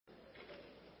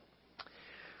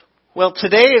Well,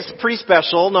 today is pretty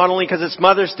special, not only because it's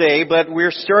Mother's Day, but we're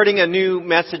starting a new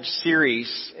message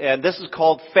series, and this is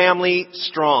called Family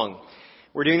Strong.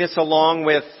 We're doing this along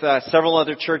with several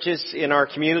other churches in our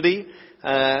community,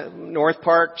 North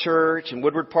Park Church and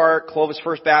Woodward Park, Clovis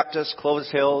First Baptist,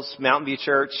 Clovis Hills, Mountain View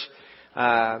Church,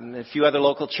 a few other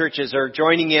local churches are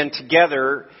joining in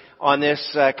together on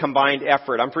this combined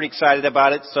effort. I'm pretty excited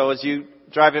about it, so as you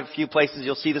drive a few places,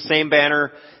 you'll see the same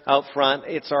banner out front.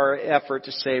 It's our effort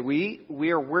to say we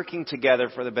are working together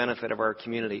for the benefit of our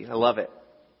community. I love it.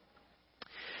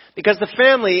 Because the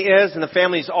family is, and the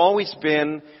family's always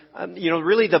been,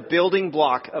 really the building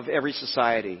block of every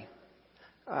society.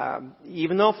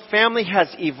 Even though family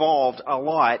has evolved a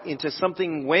lot into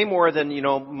something way more than,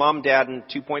 mom, dad, and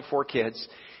 2.4 kids,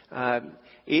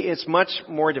 it's much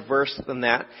more diverse than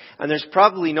that. And there's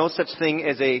probably no such thing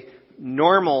as a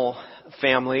normal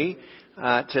family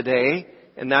today,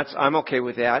 and I'm okay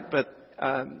with that. But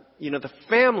the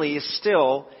family is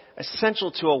still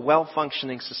essential to a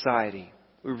well-functioning society.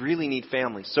 We really need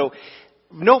family. So,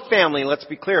 no family. Let's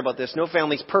be clear about this. No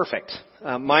family's perfect.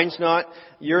 Mine's not.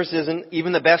 Yours isn't.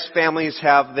 Even the best families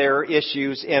have their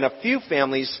issues, and a few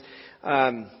families,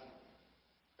 and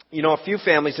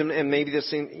maybe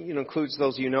this includes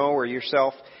those or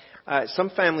yourself. Some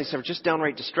families are just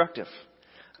downright destructive.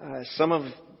 Some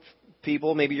of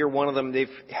people, maybe you're one of them, they've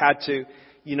had to,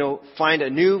 find a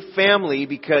new family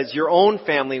because your own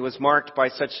family was marked by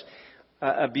such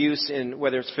abuse in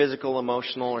whether it's physical,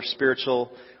 emotional, or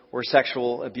spiritual or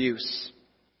sexual abuse.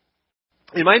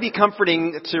 It might be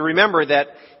comforting to remember that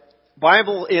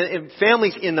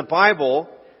families in the Bible,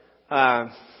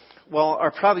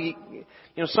 are probably,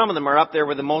 some of them are up there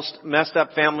with the most messed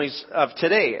up families of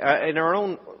today. In our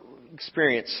own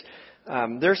experience,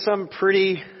 there's some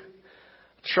pretty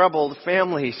troubled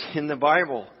families in the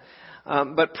Bible.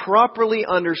 But properly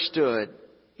understood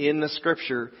in the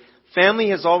Scripture, family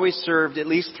has always served at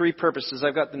least three purposes.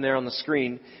 I've got them there on the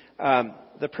screen.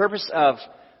 The purpose of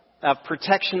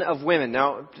protection of women.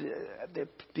 Now,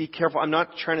 be careful. I'm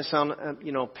not trying to sound,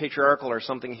 patriarchal or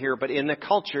something here, but in the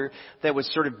culture that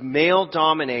was sort of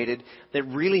male-dominated, that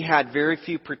really had very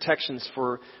few protections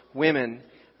for women,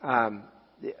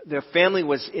 the family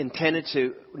was intended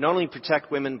to not only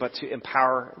protect women, but to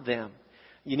empower them.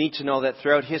 You need to know that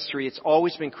throughout history, it's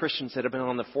always been Christians that have been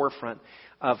on the forefront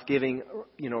of giving,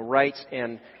 rights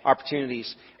and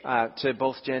opportunities to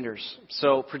both genders.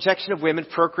 So protection of women,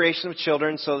 procreation of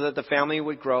children so that the family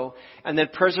would grow, and then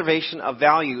preservation of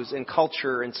values and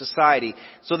culture and society.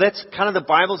 So that's kind of the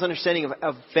Bible's understanding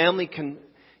of family can,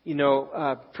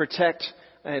 protect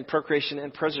and procreation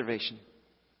and preservation.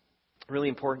 Really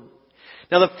important.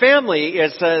 Now the family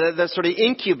is the sort of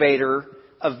incubator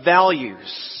of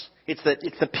values. It's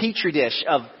the petri dish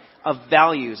of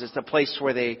values. It's the place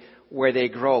where they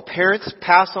grow. Parents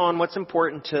pass on what's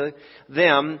important to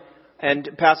them and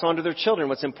pass on to their children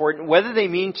what's important, whether they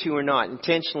mean to or not,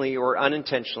 intentionally or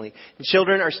unintentionally. And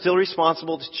children are still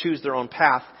responsible to choose their own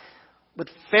path. But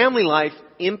family life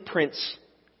imprints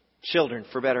children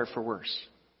for better or for worse.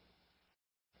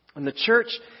 And the church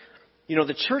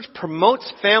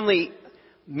promotes family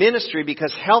ministry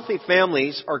because healthy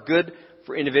families are good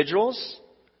for individuals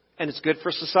and it's good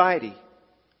for society.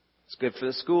 It's good for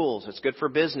the schools. It's good for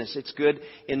business. It's good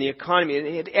in the economy. And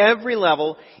at every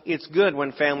level, it's good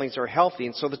when families are healthy.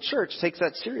 And so the church takes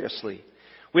that seriously.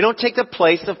 We don't take the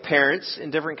place of parents in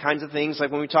different kinds of things,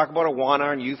 like when we talk about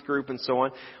Awana and youth group and so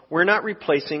on. We're not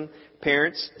replacing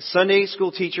parents. Sunday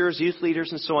school teachers, youth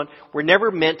leaders and so on. We're never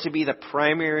meant to be the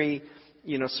primary,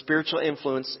 spiritual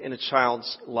influence in a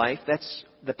child's life. That's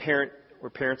the parent or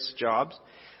parents' jobs.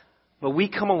 But we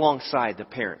come alongside the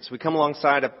parents. We come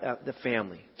alongside the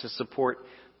family to support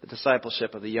the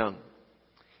discipleship of the young.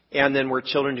 And then where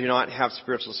children do not have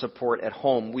spiritual support at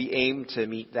home, we aim to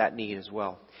meet that need as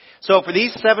well. So for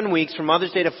these 7 weeks, from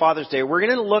Mother's Day to Father's Day, we're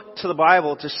going to look to the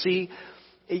Bible to see,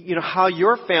 how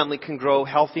your family can grow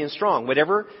healthy and strong.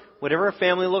 Whatever a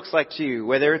family looks like to you,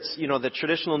 whether it's, the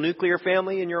traditional nuclear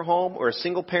family in your home, or a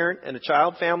single parent and a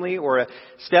child family, or a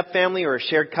step family, or a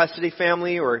shared custody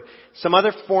family, or some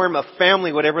other form of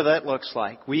family, whatever that looks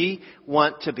like. We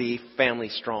want to be family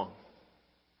strong.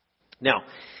 Now,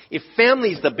 if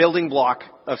family is the building block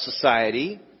of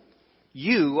society,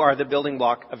 you are the building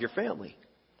block of your family.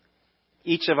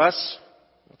 Each of us,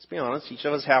 let's be honest,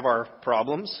 have our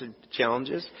problems and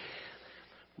challenges,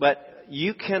 but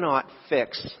you cannot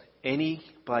fix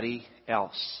anybody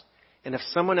else. And if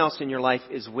someone else in your life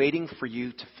is waiting for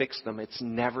you to fix them, it's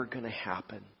never going to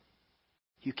happen.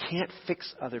 You can't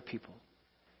fix other people.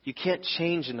 You can't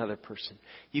change another person.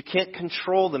 You can't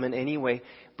control them in any way,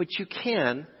 but you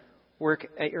can work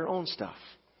at your own stuff.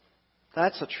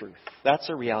 That's a truth. That's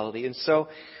a reality. And so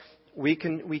we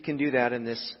can do that in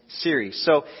this series.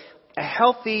 So a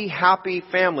healthy, happy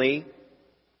family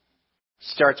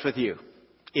starts with you.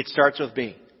 It starts with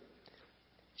me.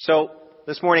 So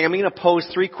this morning I'm going to pose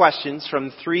 3 questions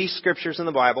from 3 scriptures in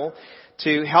the Bible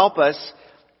to help us,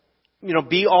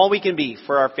 be all we can be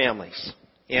for our families.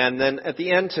 And then at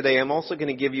the end today, I'm also going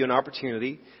to give you an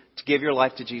opportunity to give your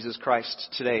life to Jesus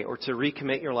Christ today, or to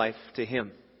recommit your life to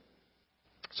Him.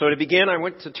 So to begin, I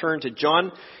want to turn to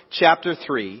John chapter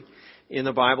 3 in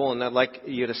the Bible, and I'd like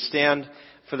you to stand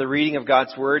for the reading of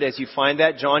God's Word as you find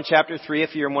that. John chapter 3,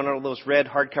 if you're in one of those red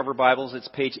hardcover Bibles, it's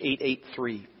page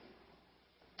 883.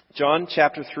 John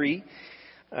chapter 3,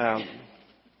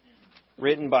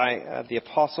 written by the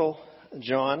Apostle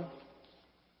John,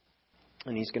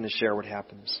 and he's going to share what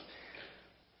happens.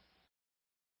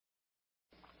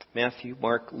 Matthew,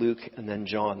 Mark, Luke, and then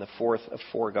John, the 4th of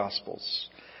 4 Gospels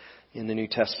in the New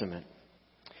Testament.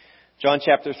 John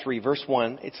chapter 3, verse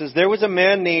 1, it says, "There was a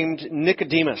man named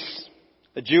Nicodemus,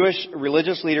 a Jewish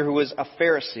religious leader who was a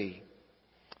Pharisee.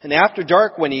 And after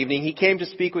dark one evening, he came to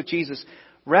speak with Jesus.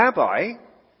 'Rabbi,'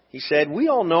 he said, 'we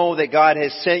all know that God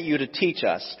has sent you to teach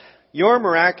us. Your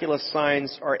miraculous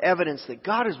signs are evidence that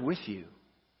God is with you.'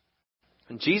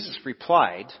 And Jesus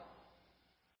replied,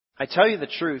 'I tell you the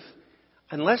truth,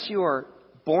 unless you are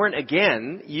born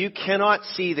again, you cannot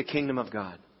see the kingdom of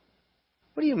God.'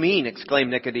 'What do you mean?' exclaimed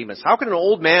Nicodemus. 'How can an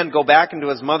old man go back into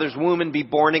his mother's womb and be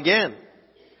born again?'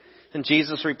 And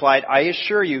Jesus replied, 'I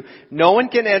assure you, no one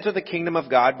can enter the kingdom of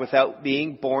God without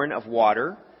being born of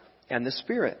water and the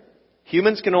Spirit.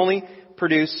 Humans can only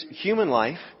produce human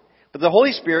life, but the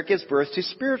Holy Spirit gives birth to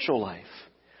spiritual life.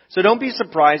 So don't be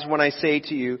surprised when I say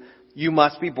to you, you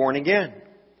must be born again.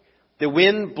 The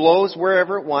wind blows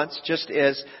wherever it wants, just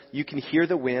as you can hear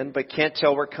the wind, but can't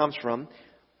tell where it comes from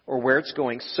or where it's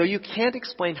going. So you can't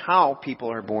explain how people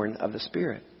are born of the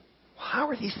Spirit.' 'How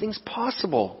are these things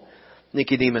possible?'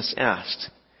 Nicodemus asked.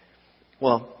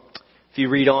 Well, if you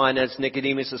read on as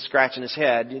Nicodemus is scratching his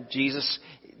head, Jesus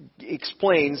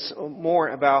explains more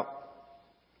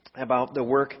about the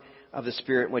work of the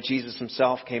Spirit and what Jesus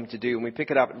Himself came to do. And we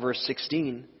pick it up at verse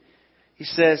 16. He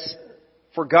says,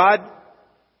 'For God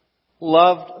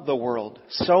loved the world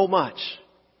so much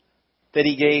that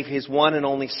He gave His one and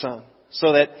only Son,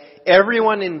 so that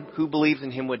everyone who believes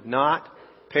in Him would not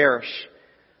perish,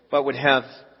 but would have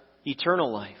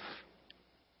eternal life.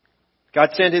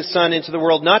 God sent His Son into the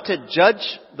world not to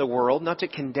judge the world, not to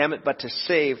condemn it, but to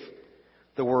save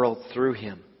the world through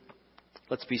Him.'"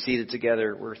 Let's be seated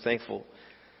together. We're thankful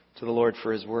to the Lord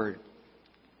for His Word.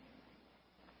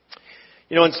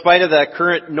 In spite of the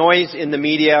current noise in the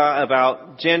media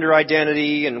about gender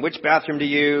identity and which bathroom to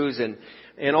use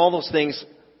and all those things,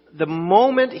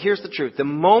 here's the truth, the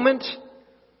moment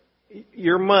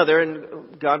your mother,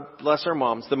 and God bless our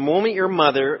moms, the moment your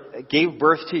mother gave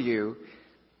birth to you,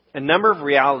 a number of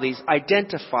realities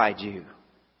identified you,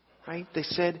 right? They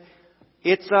said,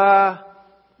 it's a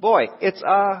boy, it's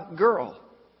a girl.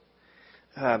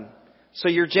 So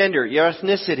your gender, your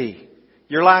ethnicity,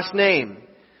 your last name,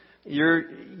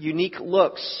 your unique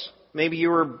looks, maybe you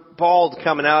were bald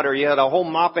coming out or you had a whole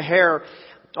mop of hair,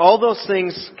 all those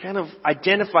things kind of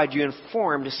identified you and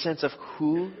formed a sense of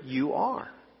who you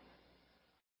are.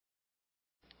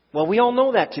 Well, we all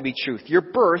know that to be truth. Your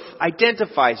birth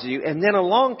identifies you, and then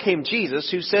along came Jesus,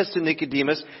 who says to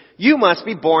Nicodemus, "You must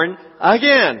be born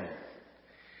again."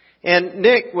 And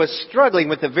Nick was struggling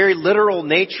with the very literal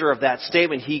nature of that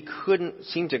statement. He couldn't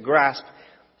seem to grasp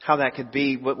how that could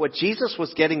be. But what Jesus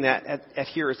was getting at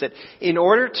here is that in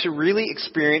order to really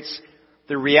experience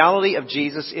the reality of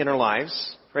Jesus in our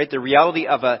lives, right, the reality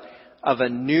of a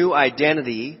new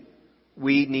identity,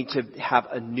 we need to have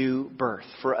a new birth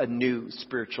for a new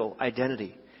spiritual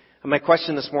identity. And my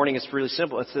question this morning is really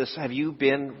simple. It's this: have you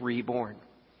been reborn?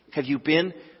 Have you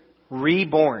been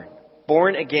reborn?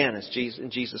 Born again, as in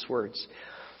Jesus' words.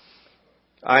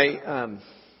 I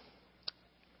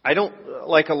don't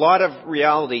like a lot of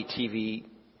reality TV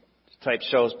type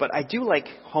shows, but I do like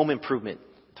home improvement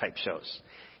type shows.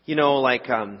 Like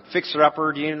Fixer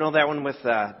Upper. Do you know that one with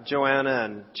Joanna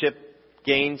and Chip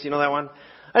Gaines? You know that one?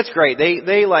 That's great. They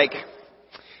they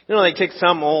take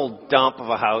some old dump of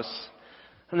a house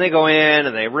and they go in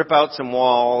and they rip out some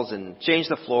walls and change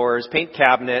the floors, paint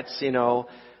cabinets,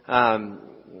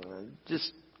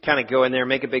 just kind of go in there,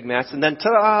 make a big mess, and then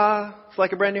ta-da! It's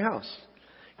like a brand new house.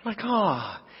 I'm like,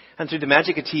 And through the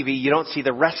magic of TV, you don't see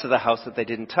the rest of the house that they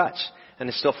didn't touch, and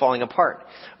it's still falling apart.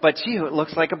 But to you, it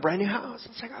looks like a brand new house.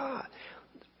 It's like,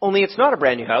 Only it's not a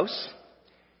brand new house.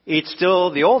 It's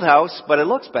still the old house, but it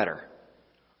looks better.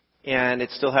 And it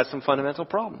still has some fundamental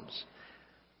problems.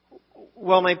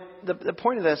 Well, the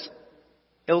point of this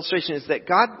illustration is that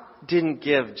God didn't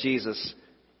give Jesus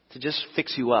to just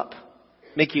fix you up,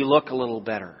 make you look a little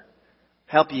better,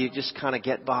 help you just kind of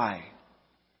get by.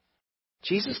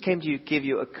 Jesus came to give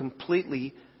you a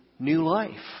completely new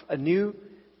life, a new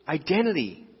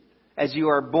identity as you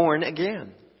are born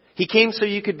again. He came so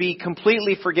you could be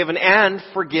completely forgiven and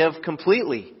forgive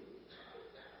completely.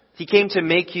 He came to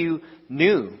make you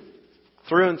new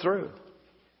through and through.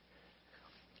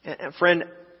 And friend,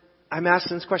 I'm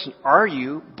asking this question. Are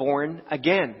you born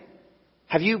again?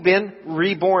 Have you been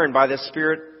reborn by the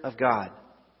Spirit of God?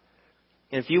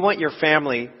 And if you want your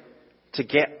family to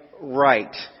get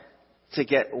right, to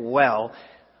get well,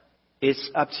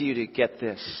 it's up to you to get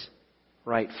this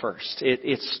right first.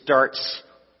 It starts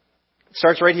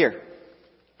right here.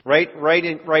 Right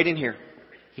in here.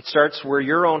 It starts where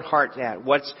your own heart's at.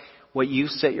 What you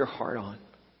set your heart on.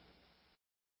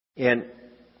 And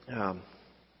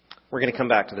we're going to come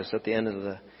back to this at the end of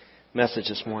the message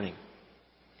this morning,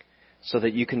 so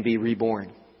that you can be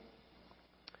reborn.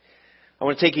 I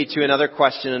want to take you to another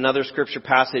question, another scripture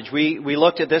passage. We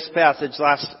looked at this passage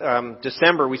last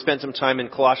December. We spent some time in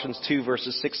Colossians 2,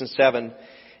 verses 6 and 7.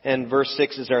 And verse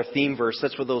 6 is our theme verse.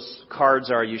 That's what those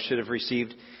cards are you should have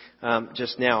received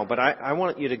just now. But I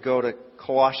want you to go to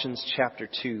Colossians chapter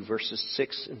 2, verses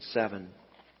 6 and 7.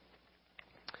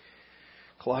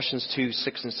 Colossians 2,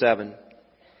 6 and 7.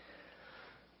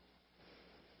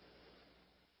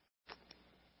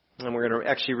 And we're going to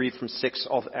actually read from 6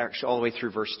 all the way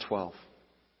through verse 12.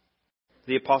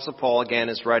 The Apostle Paul, again,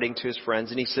 is writing to his friends,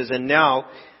 and he says, "And now,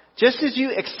 just as you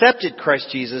accepted Christ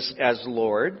Jesus as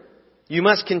Lord, you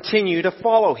must continue to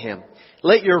follow Him.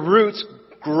 Let your roots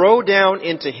grow down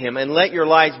into Him, and let your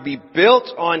lives be built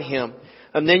on Him.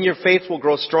 And then your faith will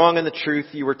grow strong in the truth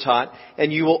you were taught,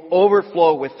 and you will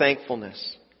overflow with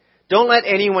thankfulness. Don't let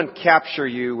anyone capture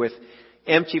you with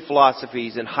empty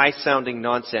philosophies and high-sounding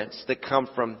nonsense that come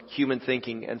from human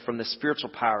thinking and from the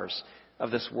spiritual powers of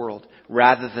this world,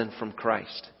 rather than from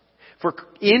Christ. For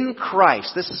in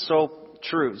Christ," this is so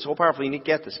true, so powerful, you need to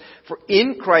get this. "For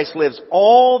in Christ lives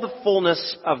all the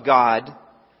fullness of God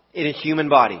in a human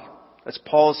body." That's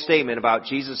Paul's statement about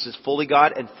Jesus is fully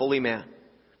God and fully man.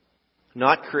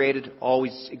 Not created,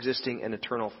 always existing, and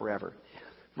eternal forever.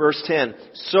 Verse 10,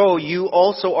 "So you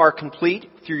also are complete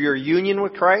through your union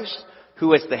with Christ,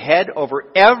 who is the head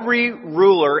over every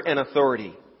ruler and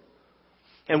authority.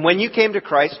 And when you came to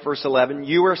Christ," verse 11,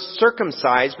 "you were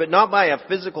circumcised, but not by a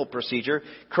physical procedure.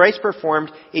 Christ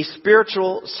performed a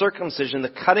spiritual circumcision, the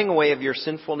cutting away of your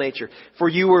sinful nature. For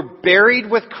you were buried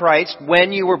with Christ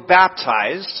when you were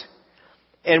baptized,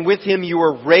 and with Him you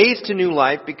were raised to new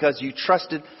life because you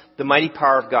trusted the mighty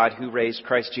power of God who raised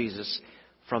Christ Jesus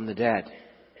from the dead."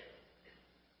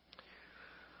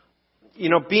 You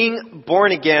know, being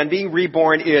born again, being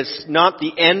reborn is not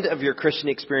the end of your Christian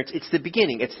experience. It's the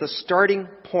beginning. It's the starting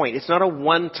point. It's not a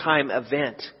one-time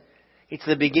event. It's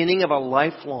the beginning of a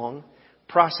lifelong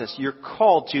process. You're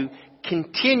called to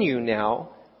continue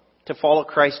now to follow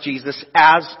Christ Jesus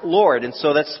as Lord. And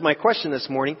so that's my question this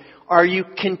morning. Are you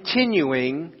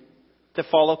continuing to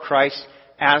follow Christ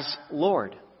as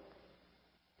Lord?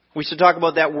 We should talk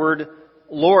about that word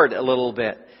Lord a little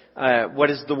bit. What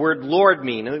does the word Lord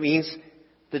mean? It means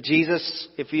that Jesus,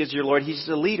 if He is your Lord, He's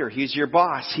the leader. He's your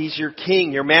boss. He's your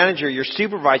king, your manager, your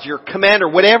supervisor, your commander.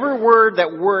 Whatever word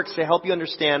that works to help you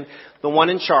understand the one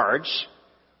in charge,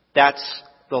 that's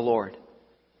the Lord.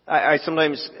 I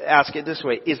sometimes ask it this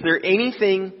way. Is there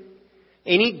anything,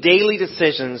 any daily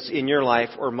decisions in your life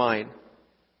or mine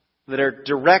that are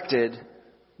directed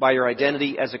by your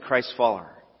identity as a Christ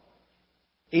follower?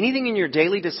 Anything in your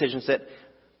daily decisions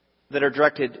that are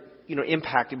directed,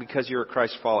 impacted because you're a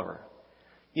Christ follower?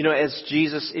 As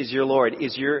Jesus is your Lord,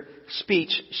 is your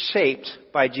speech shaped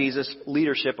by Jesus'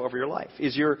 leadership over your life?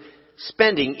 Is your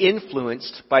spending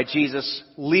influenced by Jesus'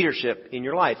 leadership in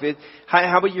your life?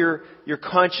 How about your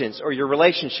conscience or your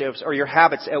relationships or your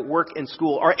habits at work and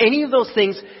school? Are any of those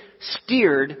things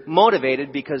steered,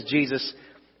 motivated because Jesus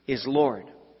is Lord?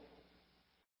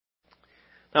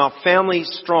 Now, family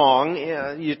strong,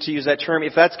 to use that term,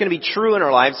 if that's going to be true in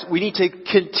our lives, we need to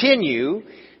continue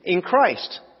in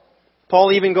Christ.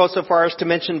 Paul even goes so far as to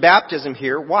mention baptism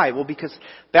here. Why? Well, because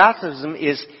baptism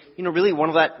is, really one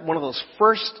of those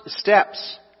first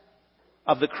steps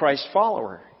of the Christ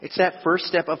follower. It's that first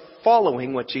step of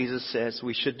following what Jesus says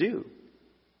we should do.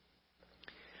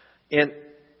 And,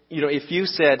 if you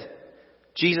said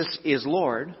Jesus is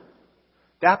Lord,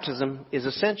 baptism is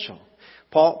essential.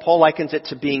 Paul likens it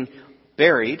to being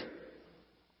buried.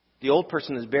 The old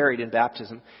person is buried in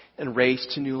baptism and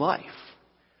raised to new life.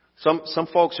 Some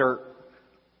folks are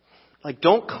Like,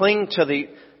 don't cling to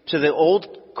the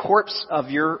old corpse of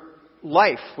your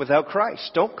life without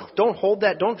Christ. Don't hold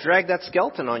that. Don't drag that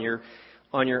skeleton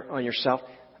on yourself.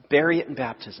 Bury it in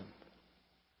baptism.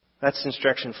 That's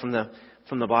instruction from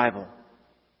the Bible.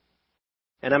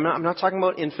 And I'm not talking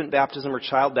about infant baptism or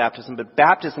child baptism, but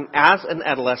baptism as an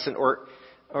adolescent or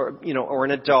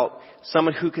an adult,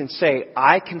 someone who can say,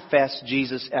 I confess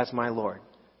Jesus as my Lord.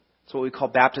 That's what we call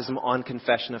baptism on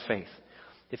confession of faith.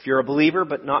 If you're a believer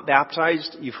but not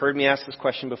baptized, you've heard me ask this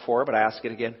question before, but I ask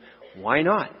it again. Why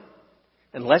not?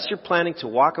 Unless you're planning to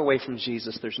walk away from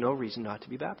Jesus, there's no reason not to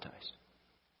be baptized.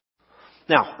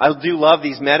 Now, I do love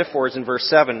these metaphors in verse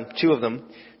 7, two of them,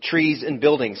 trees and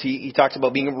buildings. He talks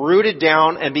about being rooted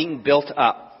down and being built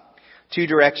up. Two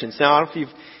directions. Now, I don't know if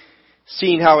you've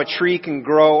seen how a tree can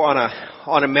grow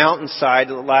on a mountainside.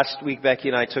 Last week, Becky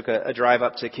and I took a drive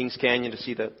up to Kings Canyon to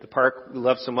see the park we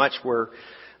love so much, where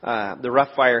the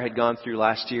rough fire had gone through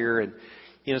last year, and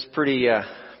it's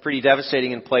pretty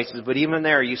devastating in places. But even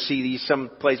there, you see some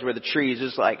place where the tree is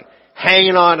just like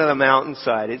hanging on to the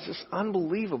mountainside. It's just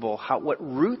unbelievable what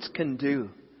roots can do.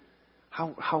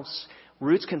 How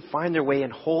roots can find their way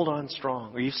and hold on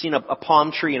strong. Or you've seen a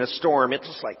palm tree in a storm. It's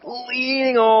just like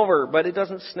leaning over, but it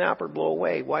doesn't snap or blow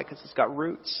away. Why? Because it's got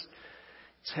roots.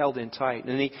 It's held in tight.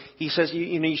 And he says,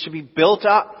 you should be built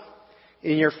up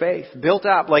in your faith. Built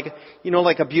up like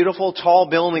a beautiful tall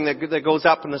building that goes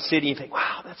up in the city. You think,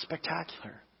 wow, that's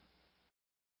spectacular.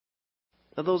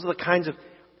 Now, those are the kinds of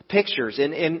pictures.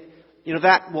 And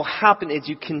that will happen as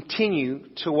you continue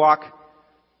to walk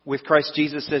with Christ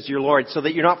Jesus as your Lord, so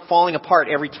that you're not falling apart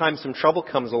every time some trouble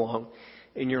comes along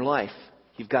in your life.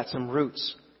 You've got some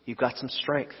roots. You've got some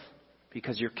strength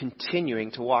because you're continuing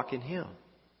to walk in Him.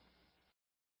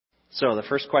 So the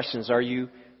first question is, are you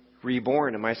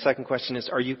reborn? And my second question is,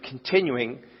 are you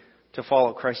continuing to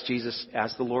follow Christ Jesus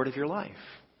as the Lord of your life?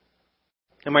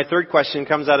 And my third question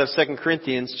comes out of 2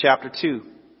 Corinthians chapter 2.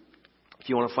 If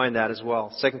you want to find that as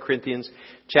well. 2 Corinthians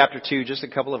chapter 2, just a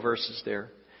couple of verses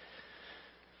there.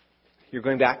 You're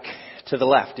going back to the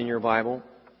left in your Bible.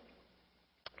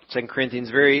 2 Corinthians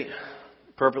very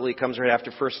appropriately comes right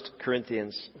after 1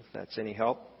 Corinthians, if that's any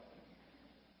help.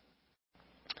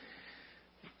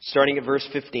 Starting at verse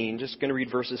 15, just going to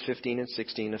read verses 15 and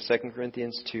 16 of 2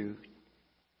 Corinthians 2.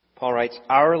 Paul writes,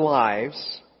 our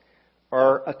lives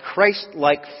are a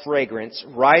Christ-like fragrance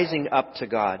rising up to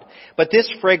God. But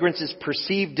this fragrance is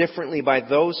perceived differently by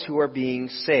those who are being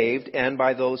saved and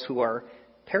by those who are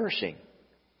perishing.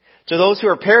 To those who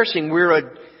are perishing,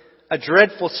 we're a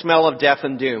dreadful smell of death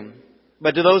and doom.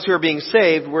 But to those who are being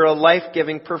saved, we're a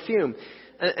life-giving perfume.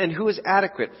 And who is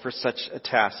adequate for such a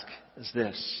task as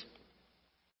this?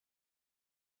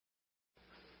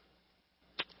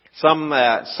 Some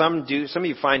of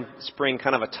you find spring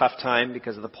kind of a tough time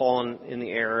because of the pollen in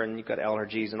the air and you've got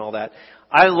allergies and all that.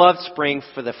 I love spring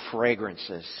for the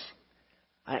fragrances.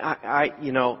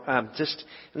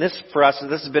 This for us,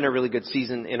 this has been a really good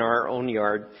season in our own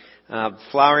yard.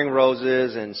 Flowering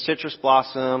roses and citrus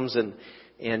blossoms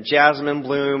and jasmine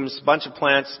blooms, a bunch of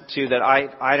plants too that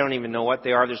I don't even know what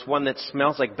they are. There's one that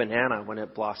smells like banana when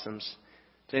it blossoms.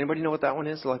 Does anybody know what that one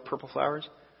is? Like purple flowers?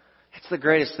 It's the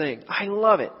greatest thing. I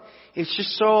love it. It's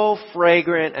just so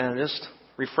fragrant and just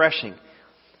refreshing.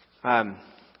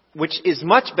 Which is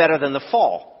much better than the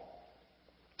fall.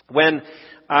 When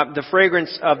the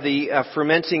fragrance of the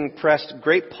fermenting pressed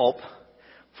grape pulp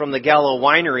from the Gallo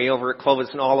Winery over at Clovis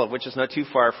and Olive, which is not too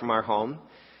far from our home,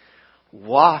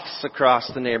 wafts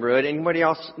across the neighborhood. Anybody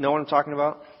else know what I'm talking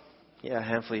about? Yeah, a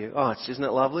handful of you. Oh, isn't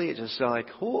it lovely? It's just like,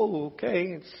 oh, okay,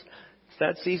 it's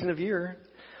that season of year.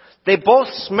 They both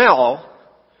smell,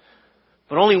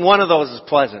 but only one of those is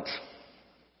pleasant.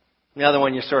 The other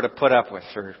one you sort of put up with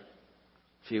for a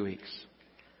few weeks.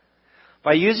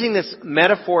 By using this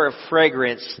metaphor of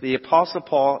fragrance, the Apostle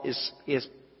Paul is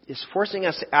forcing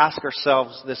us to ask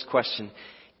ourselves this question.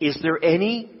 Is there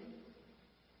any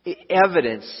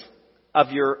evidence of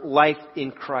your life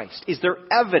in Christ? Is there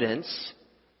evidence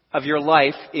of your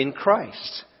life in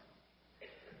Christ?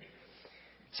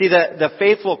 See, the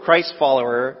faithful Christ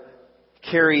follower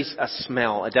carries a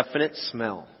smell, a definite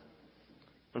smell.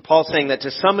 And Paul's saying that to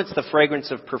some it's the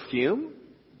fragrance of perfume,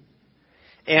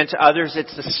 and to others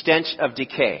it's the stench of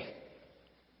decay.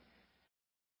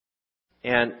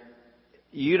 And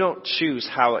you don't choose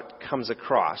how it comes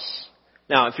across.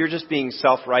 Now, if you're just being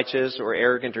self-righteous or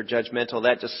arrogant or judgmental,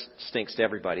 that just stinks to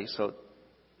everybody, so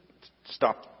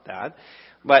stop that.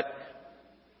 But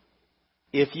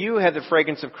if you have the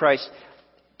fragrance of Christ,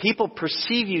 people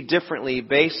perceive you differently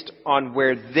based on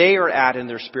where they are at in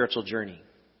their spiritual journey.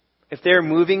 If they're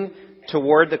moving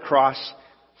toward the cross,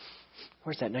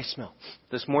 Where's that nice smell?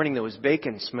 This morning there was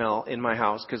bacon smell in my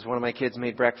house because one of my kids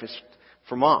made breakfast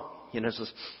for Mom. It's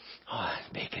just,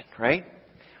 bacon, right?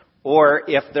 Or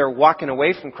if they're walking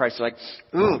away from Christ, they're like,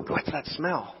 ooh, what's that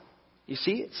smell? You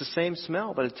see, it's the same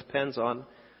smell, but it depends on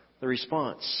the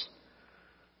response.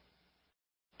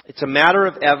 It's a matter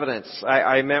of evidence.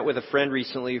 I met with a friend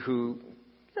recently who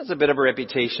has a bit of a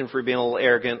reputation for being a little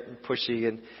arrogant and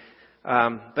pushy,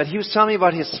 but he was telling me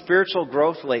about his spiritual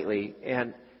growth lately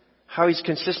and how he's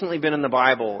consistently been in the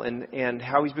Bible and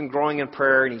how he's been growing in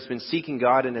prayer and he's been seeking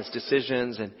God in his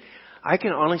decisions. And I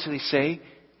can honestly say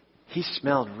he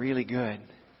smelled really good.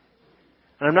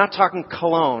 And I'm not talking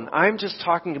cologne. I'm just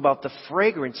talking about the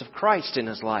fragrance of Christ in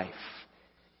his life.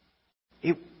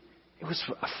 It was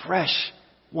a fresh,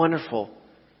 wonderful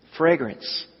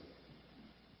fragrance.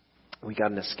 We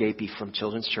got an escapee from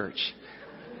Children's Church.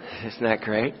 Isn't that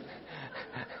great?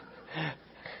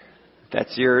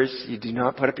 That's yours. You do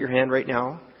not put up your hand right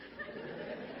now.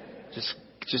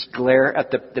 Just glare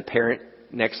at the parent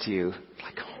next to you.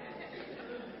 Like, oh.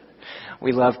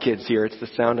 We love kids here. It's the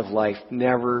sound of life.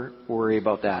 Never worry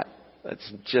about that.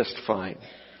 That's just fine.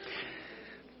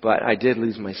 But I did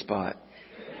lose my spot.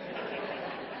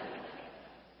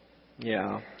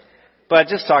 Yeah. But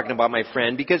just talking about my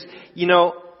friend, because,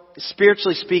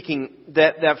 spiritually speaking,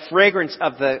 that fragrance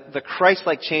of the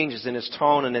Christ-like changes in his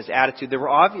tone and his attitude, they were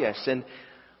obvious. And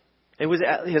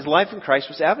his life in Christ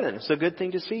was evident. It's a good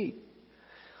thing to see.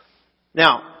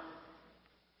 Now,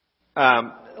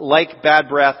 like bad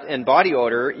breath and body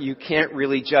odor, you can't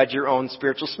really judge your own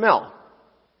spiritual smell.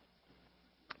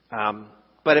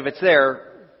 But if it's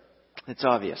there, it's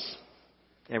obvious.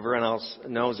 Everyone else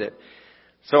knows it.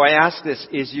 So I ask this,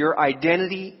 is your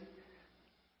identity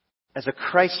as a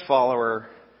Christ follower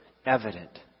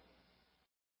evident?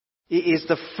 Is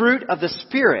the fruit of the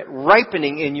Spirit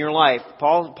ripening in your life?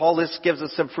 Paul gives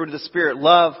us some fruit of the Spirit.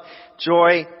 Love,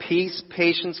 joy, peace,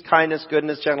 patience, kindness,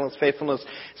 goodness, gentleness, faithfulness,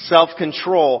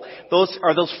 self-control. Those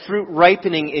fruit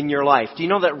ripening in your life. Do you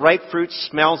know that ripe fruit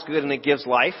smells good and it gives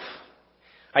life?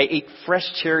 I ate fresh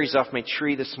cherries off my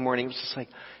tree this morning. It was just like,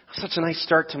 such a nice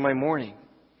start to my morning.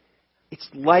 It's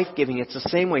life-giving. It's the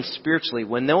same way spiritually.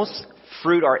 When those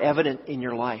fruit are evident in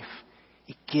your life,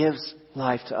 it gives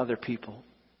life to other people.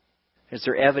 Is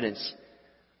there evidence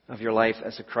of your life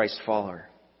as a Christ follower?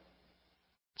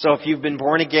 So if you've been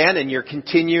born again and you're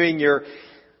continuing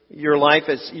your life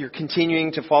as you're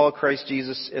continuing to follow Christ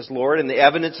Jesus as Lord, and the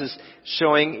evidence is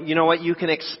showing, you can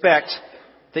expect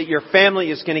that your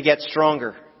family is going to get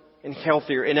stronger and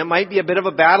healthier. And it might be a bit of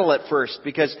a battle at first,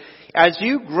 because as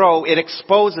you grow, it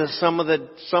exposes some of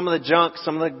the junk,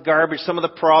 some of the garbage, some of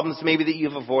the problems maybe that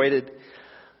you've avoided.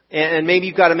 And maybe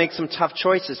you've got to make some tough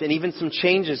choices and even some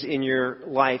changes in your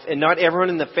life. And not everyone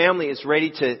in the family is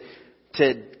ready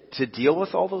to deal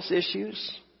with all those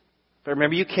issues. But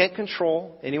remember, you can't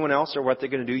control anyone else or what they're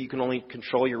going to do. You can only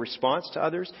control your response to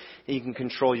others, and you can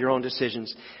control your own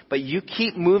decisions. But you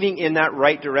keep moving in that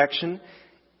right direction,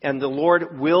 and the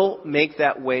Lord will make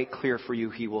that way clear for you.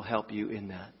 He will help you in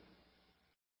that.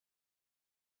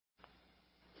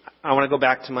 I want to go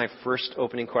back to my first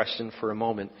opening question for a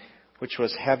moment, which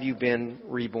was, have you been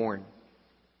reborn?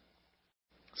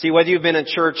 See, whether you've been in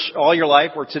church all your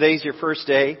life or today's your first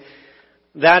day,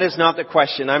 that is not the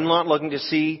question. I'm not looking to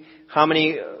see how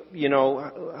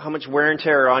much wear and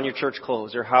tear on your church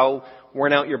clothes, or how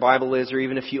worn out your Bible is, or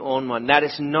even if you own one. That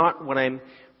is not what I'm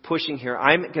pushing here.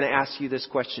 I'm going to ask you this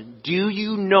question. Do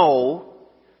you know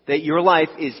that your life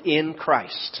is in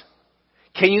Christ?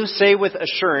 Can you say with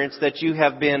assurance that you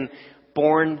have been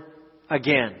born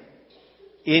again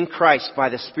in Christ by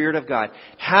the Spirit of God?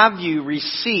 Have you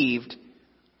received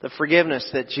the forgiveness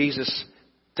that Jesus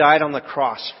died on the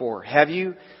cross for? Do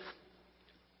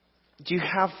you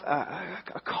have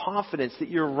a confidence that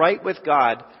you're right with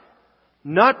God,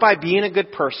 not by being a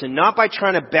good person, not by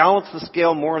trying to balance the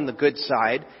scale more on the good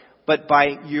side, but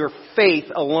by your faith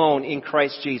alone in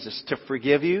Christ Jesus to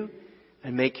forgive you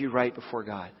and make you right before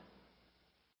God?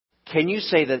 Can you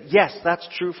say that, yes, that's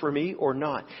true for me, or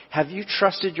not? Have you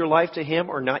trusted your life to Him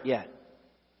or not yet?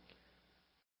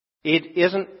 It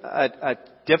isn't a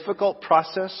difficult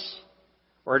process,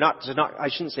 or I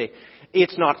shouldn't say,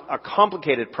 it's not a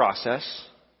complicated process.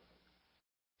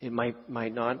 It might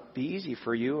not be easy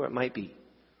for you, or it might be.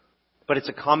 But it's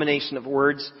a combination of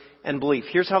words and belief.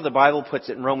 Here's how the Bible puts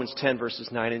it in Romans 10, verses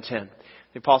 9 and 10.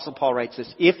 The Apostle Paul writes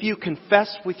this: if you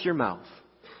confess with your mouth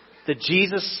that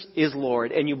Jesus is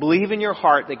Lord, and you believe in your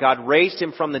heart that God raised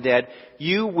Him from the dead,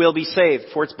 you will be saved.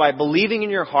 For it's by believing in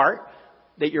your heart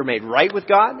that you're made right with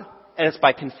God, and it's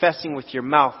by confessing with your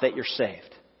mouth that you're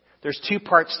saved. There's two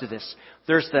parts to this.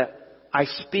 There's the I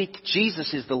speak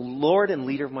Jesus is the Lord and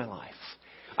leader of my life.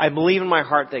 I believe in my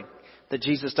heart that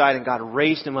Jesus died and God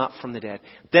raised him up from the dead.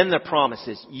 Then the promise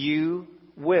is, you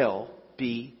will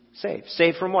be saved.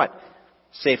 Saved from what?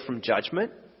 Saved from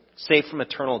judgment. Saved from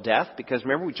eternal death. Because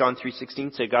remember, John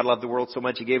 3:16 said, God loved the world so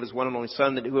much He gave His one and only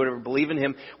Son, that whoever believed in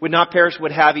Him would not perish,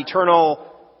 would have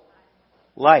eternal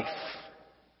life.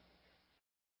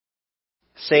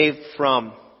 Saved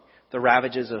from the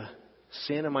ravages of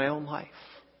sin in my own life.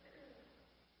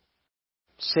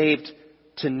 Saved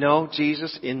to know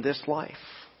Jesus in this life.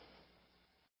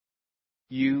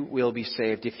 You will be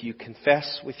saved if you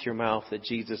confess with your mouth that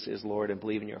Jesus is Lord and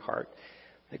believe in your heart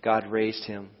that God raised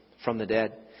Him from the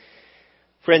dead.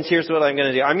 Friends, here's what I'm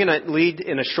going to do. I'm going to lead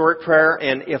in a short prayer,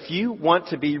 and if you want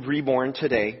to be reborn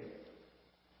today,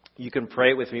 you can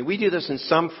pray with me. We do this in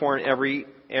some form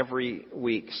every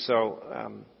week,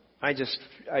 so I just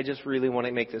really want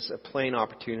to make this a plain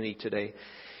opportunity today.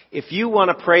 If you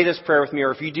want to pray this prayer with me,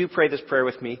 or if you do pray this prayer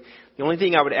with me, the only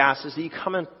thing I would ask is that you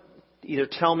come and either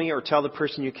tell me or tell the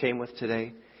person you came with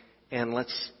today, and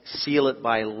let's seal it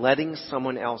by letting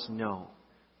someone else know.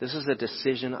 This is a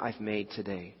decision I've made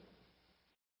today.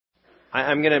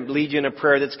 I'm going to lead you in a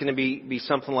prayer that's going to be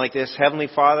something like this. Heavenly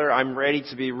Father, I'm ready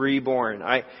to be reborn.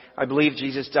 I believe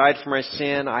Jesus died for my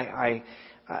sin. I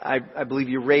believe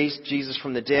you raised Jesus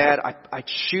from the dead. I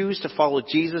choose to follow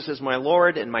Jesus as my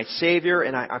Lord and my Savior,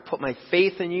 and I put my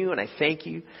faith in you, and I thank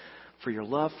you for your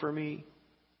love for me.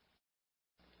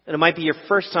 And it might be your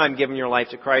first time giving your life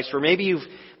to Christ, or maybe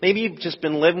you've just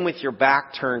been living with your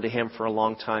back turned to Him for a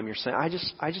long time. You're saying, I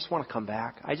just want to come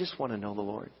back. I just want to know the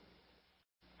Lord.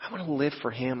 I want to live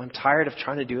for Him. I'm tired of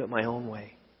trying to do it my own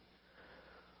way.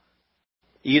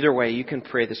 Either way, you can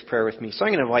pray this prayer with me. So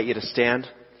I'm going to invite you to stand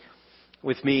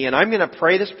with me. And I'm going to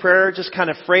pray this prayer just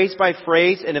kind of phrase by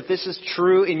phrase. And if this is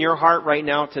true in your heart right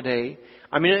now today,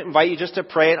 I'm going to invite you just to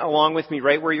pray it along with me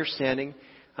right where you're standing.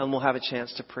 And we'll have a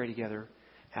chance to pray together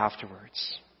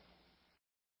afterwards.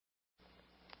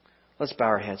 Let's bow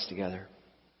our heads together.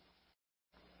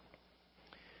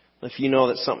 If you know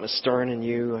that something is stirring in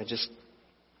you, I just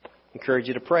encourage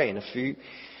you to pray. And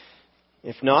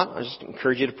if not, I just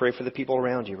encourage you to pray for the people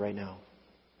around you right now.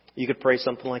 You could pray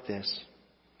something like this.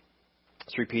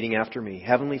 It's repeating after me.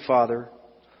 Heavenly Father,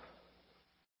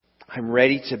 I'm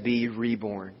ready to be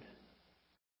reborn.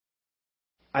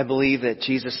 I believe that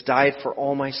Jesus died for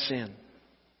all my sin.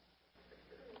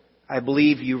 I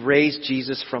believe you raised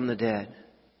Jesus from the dead.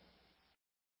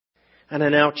 And I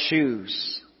now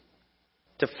choose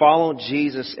to follow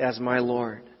Jesus as my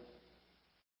Lord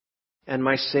and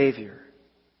my Savior.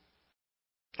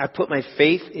 I put my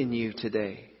faith in you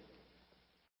today.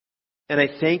 And I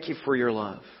thank you for your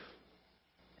love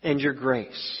and your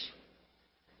grace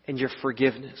and your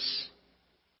forgiveness.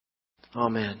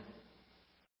 Amen.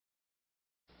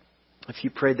 If you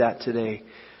prayed that today,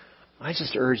 I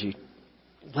just urge you,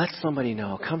 let somebody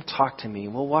know. Come talk to me.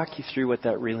 We'll walk you through what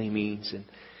that really means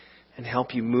and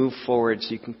help you move forward so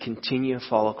you can continue to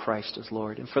follow Christ as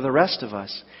Lord. And for the rest of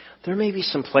us, there may be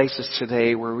some places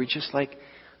today where we just like,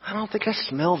 I don't think I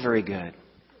smell very good.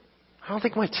 I don't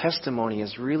think my testimony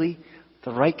is really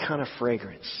the right kind of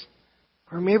fragrance.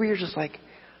 Or maybe you're just like,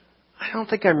 I don't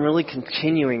think I'm really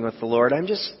continuing with the Lord. I'm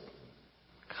just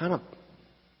kind of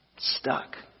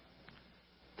stuck.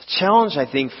 The challenge,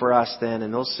 I think, for us then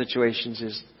in those situations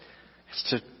is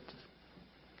to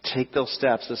take those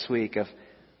steps this week of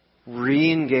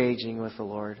re-engaging with the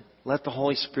Lord. Let the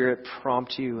Holy Spirit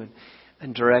prompt you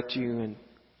and direct you and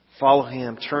follow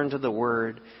Him. Turn to the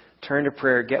Word. Turn to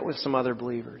prayer. Get with some other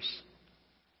believers.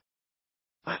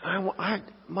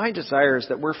 My desire is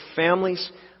that we're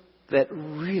families that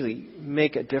really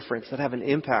make a difference, that have an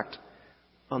impact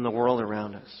on the world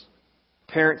around us.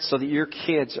 Parents, so that your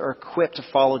kids are equipped to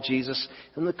follow Jesus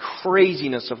in the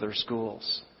craziness of their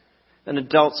schools. And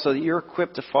adults, so that you're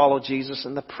equipped to follow Jesus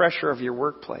in the pressure of your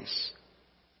workplace.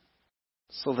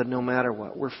 So that no matter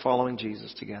what, we're following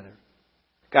Jesus together.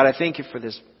 God, I thank you for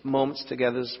this moments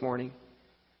together this morning.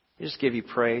 I just give you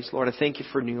praise. Lord, I thank you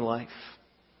for new life.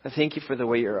 I thank you for the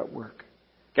way you're at work.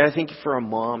 God, I thank you for our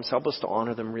moms. Help us to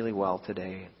honor them really well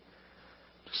today.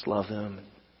 Just love them.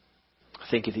 I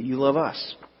thank you that you love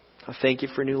us. I thank you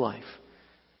for new life.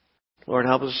 Lord,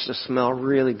 help us to smell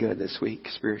really good this week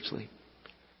spiritually.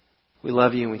 We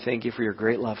love you and we thank you for your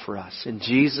great love for us. In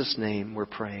Jesus' name we're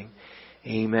praying.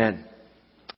 Amen.